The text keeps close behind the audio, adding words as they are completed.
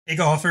Hey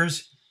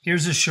golfers,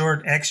 here's a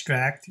short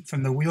extract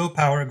from the Wheel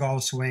Power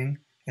Golf Swing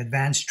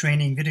Advanced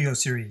Training video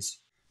series.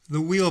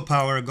 The Wheel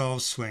Power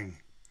Golf Swing,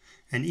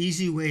 an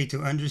easy way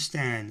to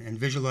understand and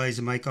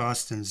visualize Mike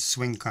Austin's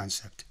swing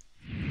concept.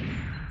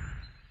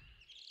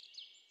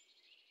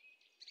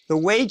 The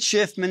weight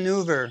shift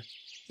maneuver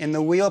in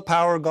the Wheel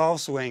Power Golf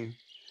Swing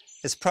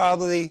is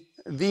probably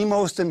the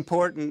most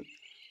important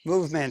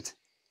movement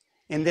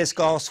in this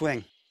golf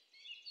swing.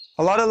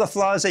 A lot of the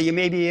flaws that you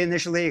may be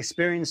initially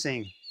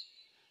experiencing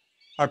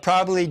are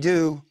probably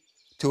due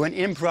to an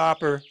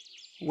improper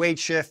weight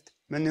shift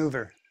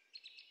maneuver.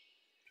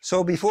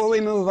 So before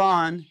we move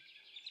on,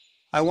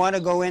 I want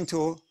to go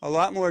into a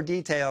lot more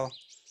detail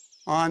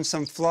on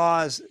some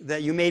flaws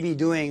that you may be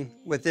doing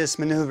with this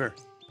maneuver.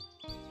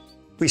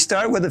 We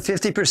start with a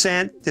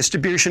 50%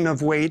 distribution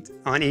of weight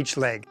on each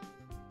leg.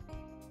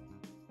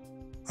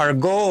 Our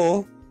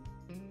goal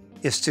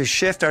is to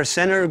shift our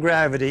center of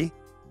gravity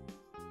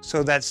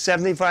so that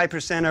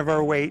 75% of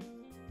our weight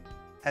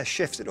has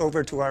shifted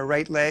over to our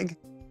right leg,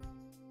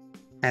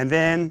 and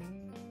then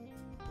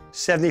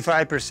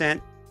 75%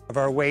 of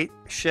our weight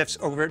shifts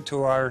over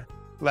to our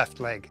left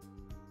leg.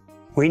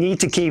 We need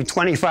to keep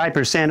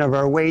 25% of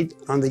our weight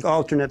on the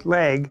alternate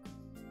leg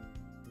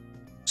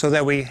so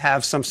that we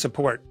have some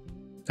support.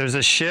 There's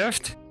a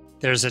shift,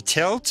 there's a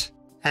tilt,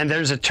 and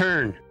there's a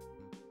turn.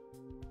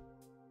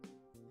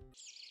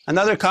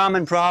 Another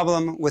common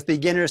problem with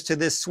beginners to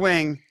this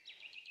swing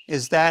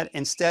is that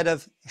instead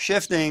of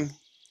shifting,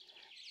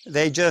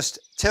 they just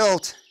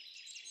tilt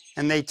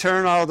and they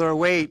turn all their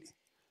weight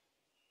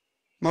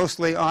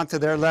mostly onto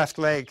their left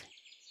leg.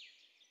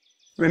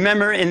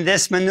 Remember, in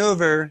this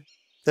maneuver,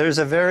 there's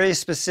a very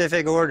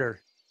specific order.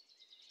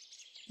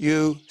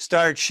 You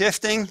start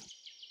shifting,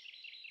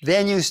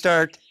 then you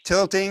start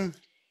tilting,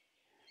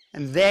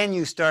 and then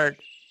you start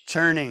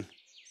turning.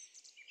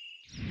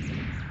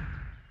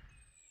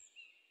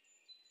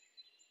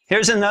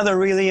 Here's another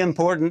really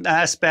important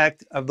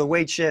aspect of the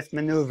weight shift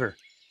maneuver.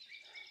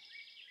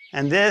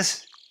 And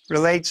this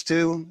relates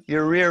to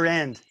your rear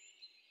end.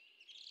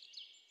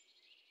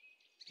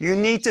 You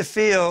need to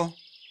feel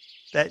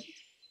that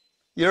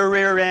your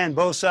rear end,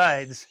 both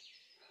sides,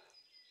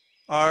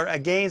 are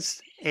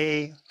against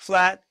a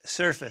flat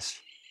surface,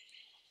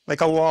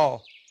 like a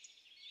wall.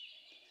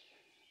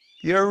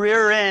 Your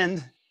rear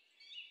end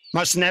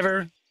must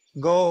never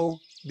go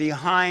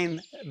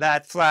behind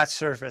that flat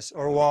surface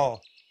or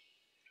wall.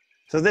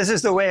 So this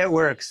is the way it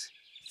works.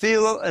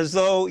 Feel as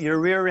though your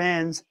rear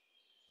ends,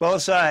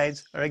 both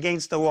sides, are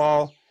against the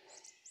wall,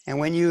 and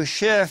when you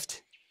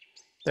shift,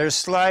 they're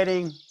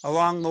sliding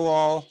along the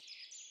wall.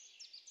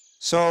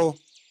 So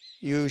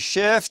you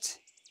shift,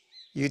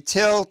 you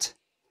tilt,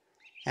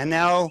 and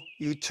now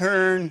you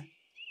turn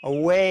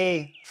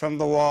away from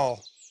the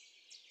wall.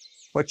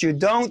 What you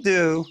don't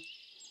do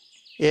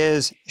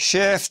is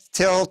shift,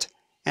 tilt,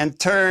 and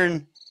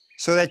turn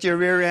so that your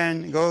rear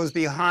end goes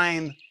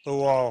behind the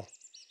wall.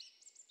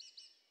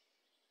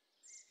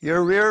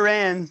 Your rear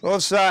end,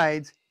 both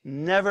sides,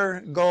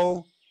 never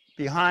go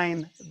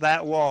behind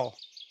that wall.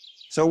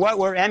 So what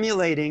we're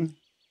emulating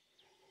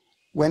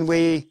when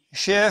we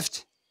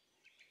shift,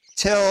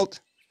 tilt,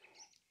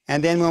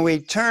 and then when we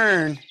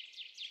turn,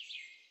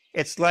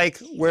 it's like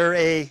we're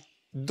a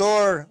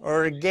door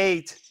or a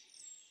gate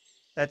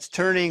that's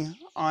turning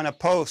on a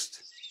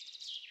post.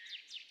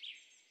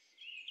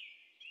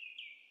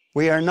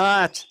 We are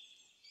not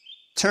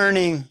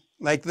turning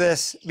like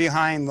this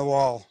behind the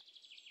wall.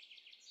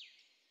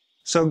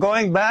 So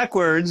going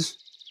backwards,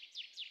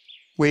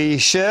 we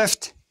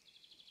shift,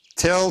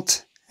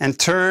 tilt, and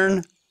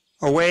turn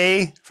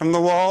away from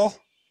the wall.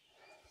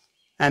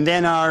 And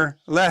then our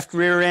left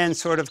rear end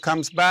sort of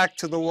comes back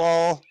to the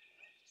wall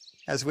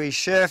as we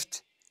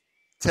shift,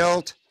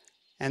 tilt,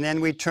 and then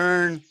we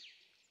turn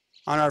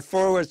on our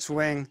forward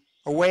swing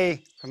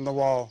away from the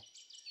wall.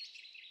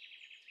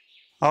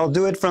 I'll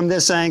do it from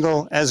this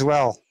angle as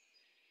well.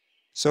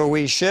 So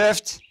we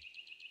shift,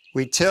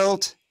 we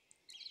tilt,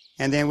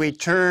 and then we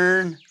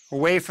turn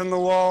away from the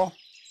wall.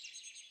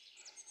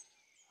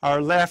 Our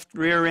left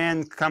rear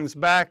end comes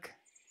back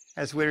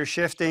as we're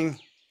shifting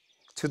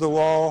to the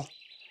wall,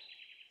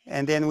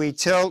 and then we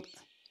tilt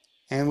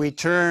and we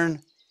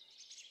turn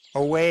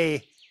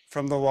away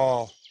from the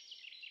wall.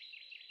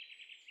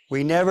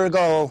 We never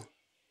go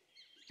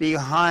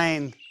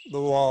behind the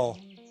wall.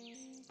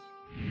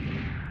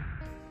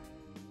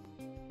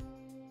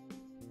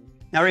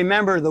 Now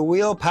remember, the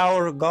wheel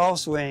power golf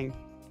swing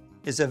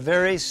is a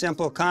very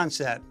simple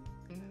concept.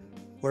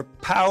 We're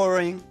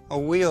powering a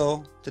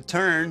wheel to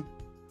turn,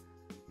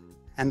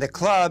 and the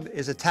club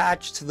is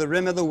attached to the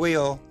rim of the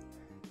wheel,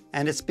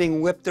 and it's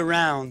being whipped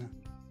around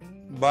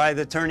by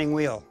the turning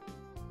wheel.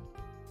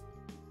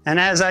 And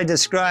as I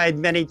described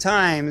many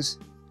times,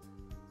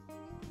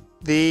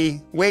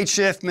 the weight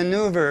shift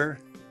maneuver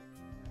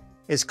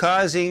is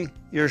causing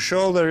your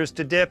shoulders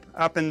to dip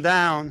up and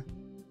down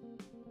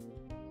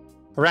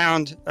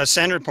around a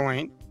center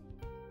point,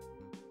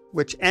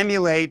 which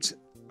emulates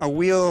a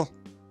wheel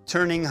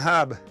turning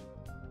hub.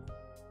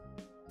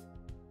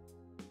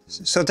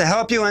 So to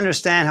help you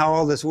understand how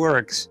all this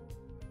works,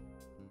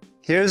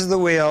 here's the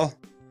wheel,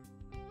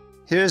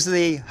 here's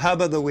the hub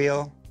of the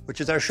wheel,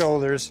 which is our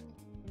shoulders.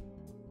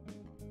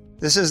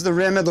 This is the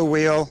rim of the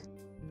wheel.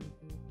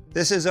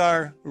 This is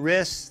our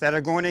wrists that are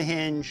going to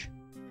hinge.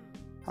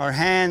 Our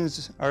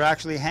hands are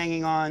actually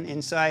hanging on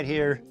inside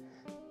here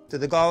to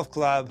the golf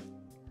club.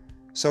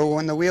 So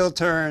when the wheel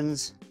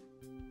turns,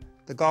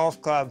 the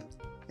golf club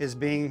is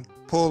being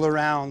pulled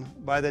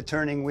around by the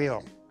turning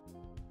wheel.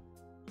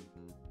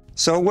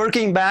 So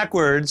working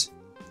backwards,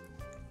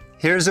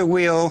 here's a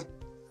wheel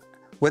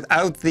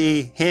without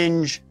the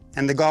hinge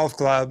and the golf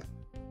club.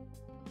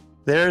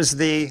 There's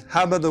the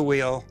hub of the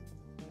wheel.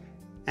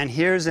 And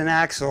here's an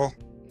axle,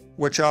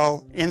 which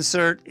I'll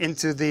insert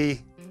into the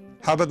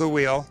hub of the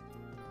wheel.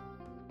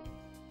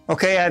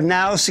 Okay, I've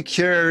now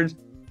secured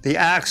the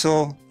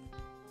axle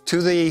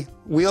to the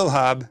wheel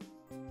hub.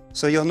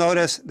 So you'll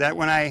notice that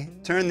when I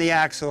turn the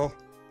axle,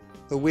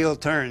 the wheel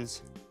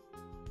turns.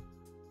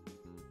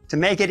 To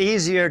make it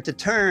easier to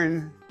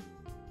turn,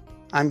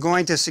 I'm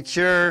going to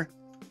secure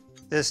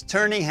this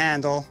turning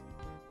handle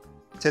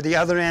to the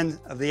other end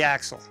of the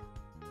axle.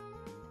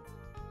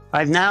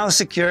 I've now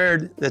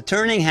secured the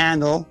turning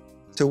handle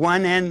to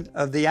one end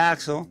of the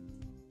axle,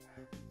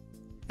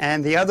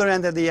 and the other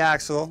end of the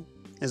axle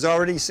is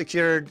already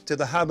secured to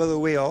the hub of the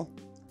wheel.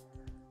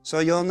 So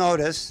you'll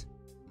notice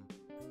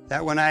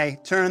that when I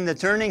turn the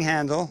turning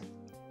handle,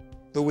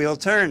 the wheel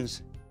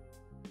turns.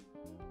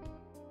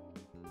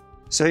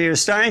 So you're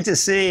starting to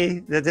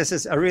see that this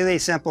is a really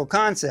simple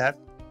concept.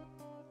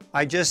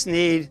 I just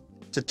need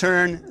to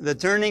turn the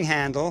turning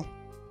handle,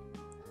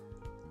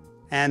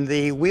 and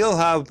the wheel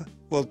hub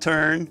will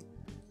turn,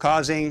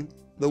 causing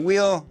the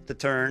wheel to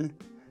turn.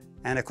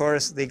 And of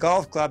course, the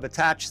golf club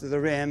attached to the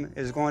rim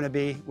is going to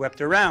be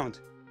whipped around.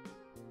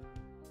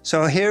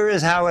 So here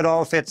is how it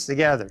all fits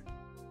together.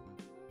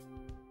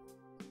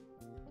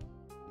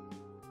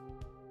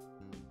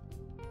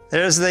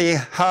 There's the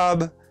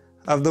hub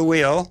of the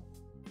wheel,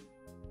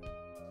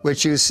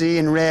 which you see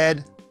in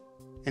red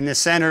in the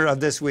center of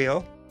this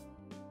wheel.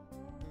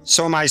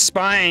 So my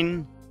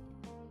spine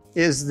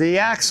is the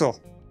axle.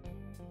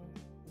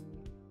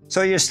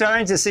 So you're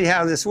starting to see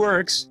how this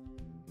works.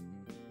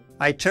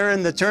 I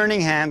turn the turning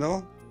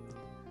handle,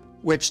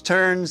 which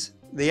turns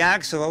the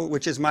axle,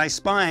 which is my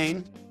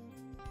spine,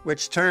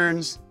 which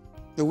turns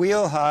the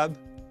wheel hub,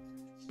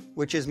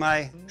 which is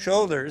my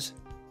shoulders,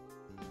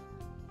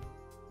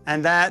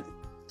 and that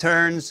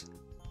turns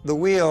the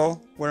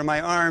wheel where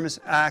my arms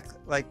act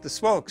like the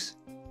spokes.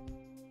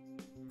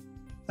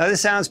 Now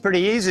this sounds pretty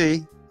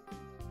easy,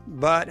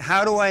 but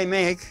how do I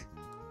make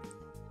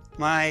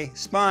my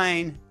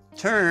spine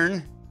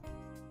turn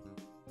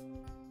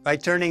by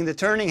turning the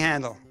turning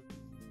handle?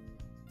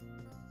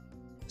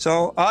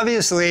 So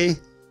obviously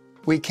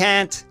we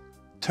can't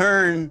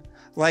turn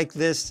like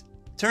this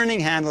turning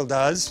handle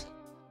does.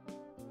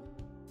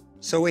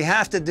 So we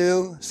have to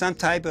do some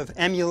type of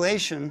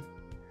emulation.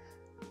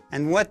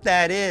 And what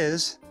that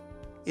is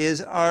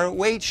our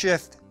weight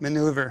shift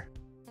maneuver.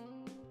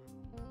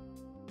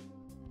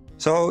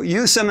 So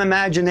use some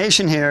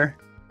imagination here.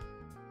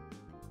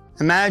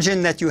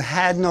 Imagine that you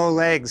had no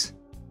legs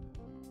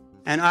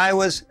and I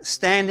was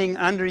standing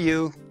under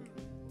you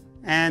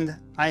and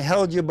I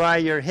held you by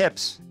your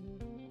hips.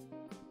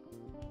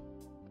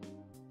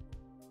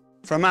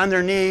 From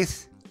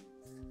underneath,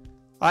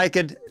 I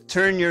could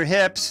turn your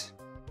hips,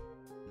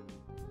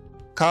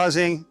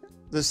 causing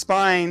the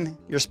spine,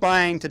 your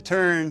spine to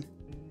turn,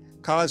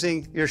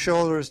 causing your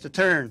shoulders to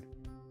turn.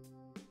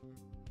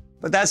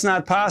 But that's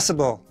not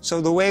possible.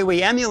 So the way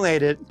we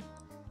emulate it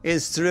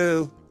is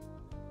through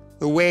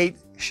the weight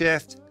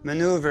shift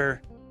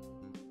maneuver,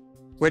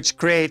 which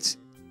creates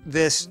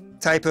this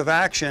type of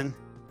action.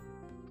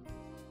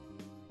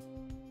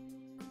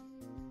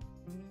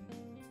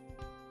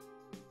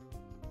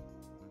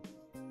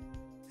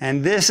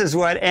 And this is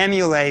what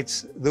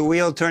emulates the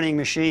wheel turning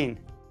machine.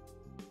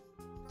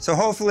 So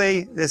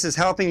hopefully this is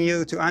helping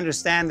you to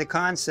understand the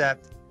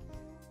concept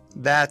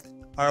that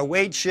our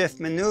weight shift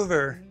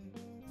maneuver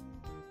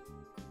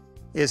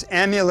is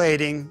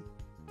emulating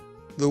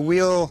the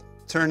wheel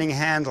turning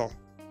handle.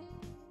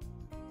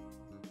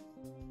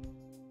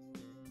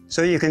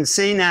 So you can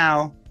see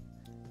now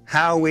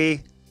how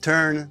we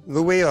turn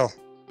the wheel.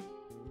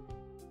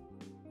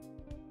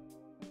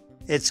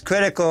 It's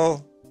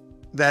critical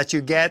that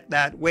you get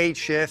that weight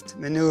shift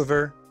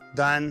maneuver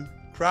done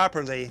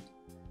properly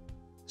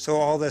so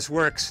all this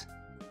works.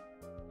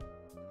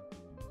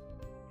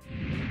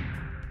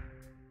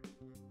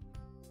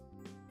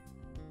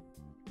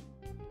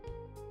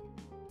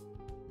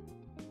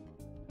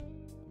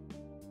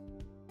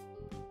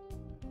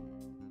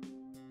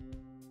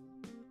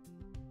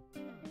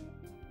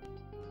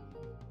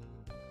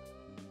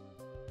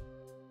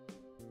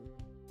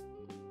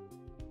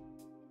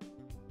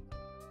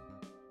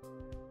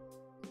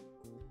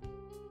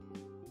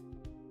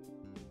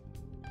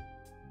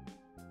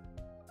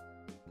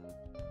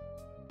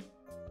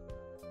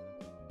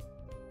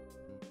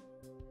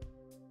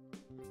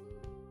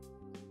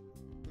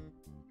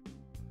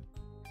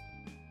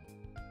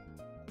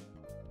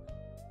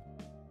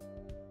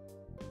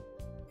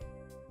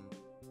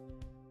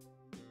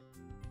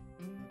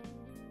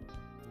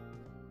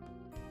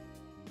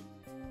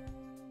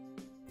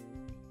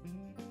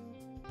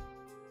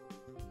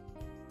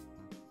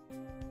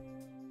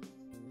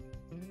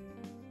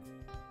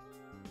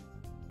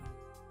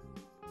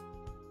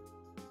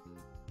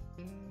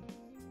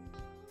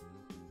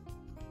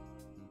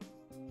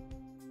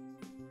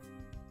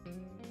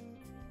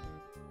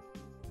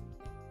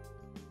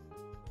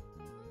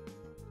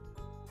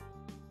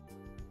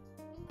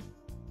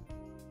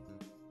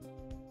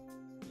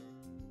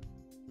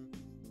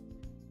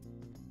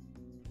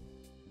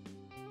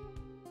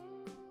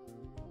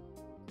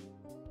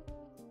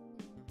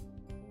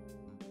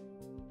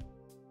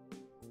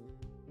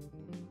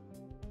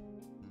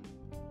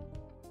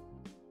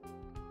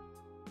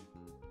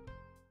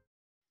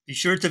 Be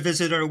sure to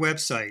visit our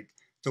website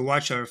to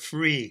watch our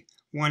free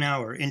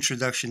 1-hour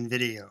introduction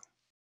video.